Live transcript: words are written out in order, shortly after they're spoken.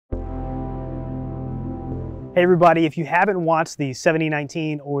Hey everybody, if you haven't watched the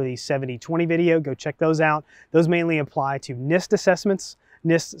 7019 or the 7020 video, go check those out. Those mainly apply to NIST assessments,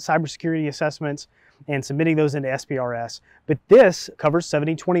 NIST cybersecurity assessments, and submitting those into SPRS. But this covers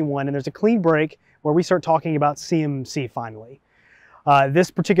 7021, and there's a clean break where we start talking about CMMC finally. This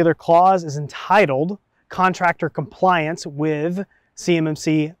particular clause is entitled Contractor Compliance with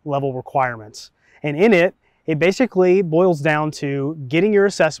CMMC Level Requirements. And in it, it basically boils down to getting your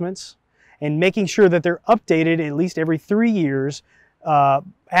assessments and making sure that they're updated at least every 3 years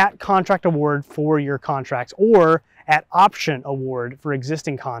at contract award for your contracts or at option award for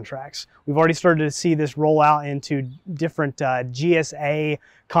existing contracts. We've already started to see this roll out into different GSA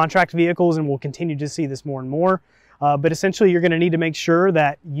contract vehicles, and we'll continue to see this more and more. But essentially, you're going to need to make sure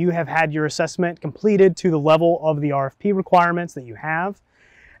that you have had your assessment completed to the level of the RFP requirements that you have.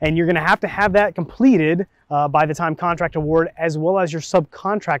 And you're going to have that completed by the time contract award, as well as your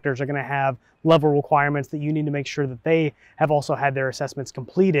subcontractors are going to have level requirements that you need to make sure that they have also had their assessments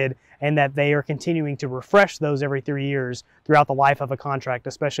completed and that they are continuing to refresh those every 3 years throughout the life of a contract,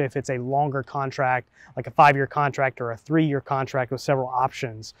 especially if it's a longer contract, like a 5-year contract or a 3-year contract with several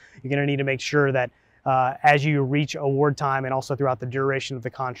options. You're going to need to make sure that as you reach award time and also throughout the duration of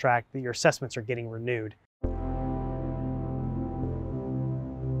the contract, that your assessments are getting renewed.